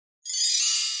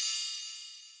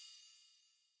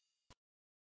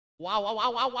Wow, wow,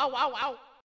 wow, wow, wow, wow, wow.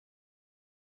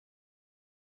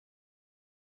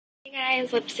 Hey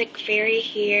guys, Lipstick Fairy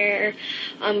here.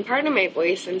 Pardon my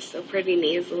voice, I'm still pretty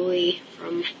nasally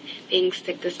from being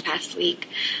sick this past week.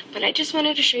 But I just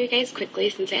wanted to show you guys quickly,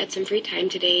 since I had some free time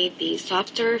today, the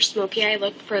softer smoky eye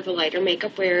look for the lighter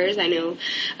makeup wearers. I know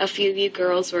a few of you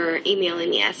girls were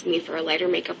emailing me asking me for a lighter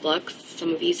makeup look.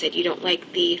 Some of you said you don't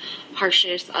like the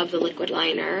harshness of the liquid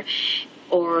liner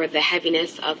or the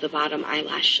heaviness of the bottom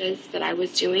eyelashes that I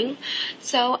was doing.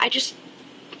 So I just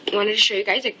wanted to show you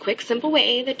guys a quick, simple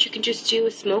way that you can just do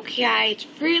a smoky eye. It's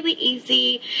really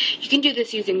easy. You can do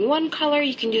this using one color.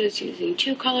 You can do this using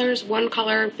two colors. One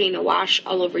color being a wash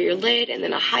all over your lid and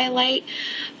then a highlight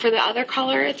for the other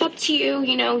color. It's up to you.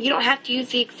 You know, you don't have to use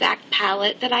the exact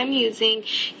palette that I'm using.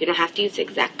 You don't have to use the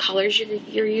exact colors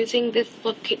you're using. This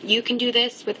look, you can do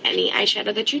this with any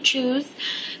eyeshadow that you choose.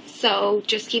 So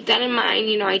just keep that in mind.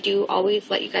 You know, I do always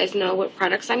let you guys know what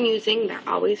products I'm using. They're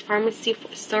always pharmacy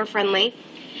store friendly.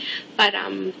 But,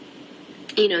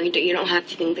 you know, you don't have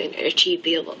to think that to achieve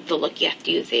the look you have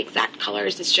to use the exact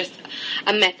colors. It's just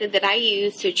a method that I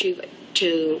use to achieve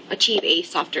a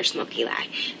softer smoky eye.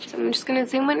 So I'm just going to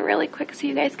zoom in really quick so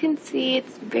you guys can see.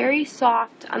 It's very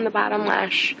soft on the bottom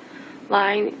lash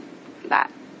line.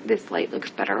 This light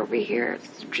looks better over here.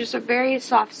 It's just a very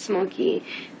soft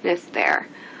smokiness there.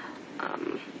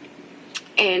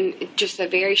 And just a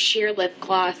very sheer lip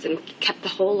gloss, and kept the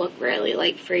whole look really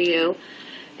light for you.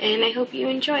 And I hope you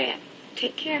enjoy it.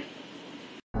 Take care.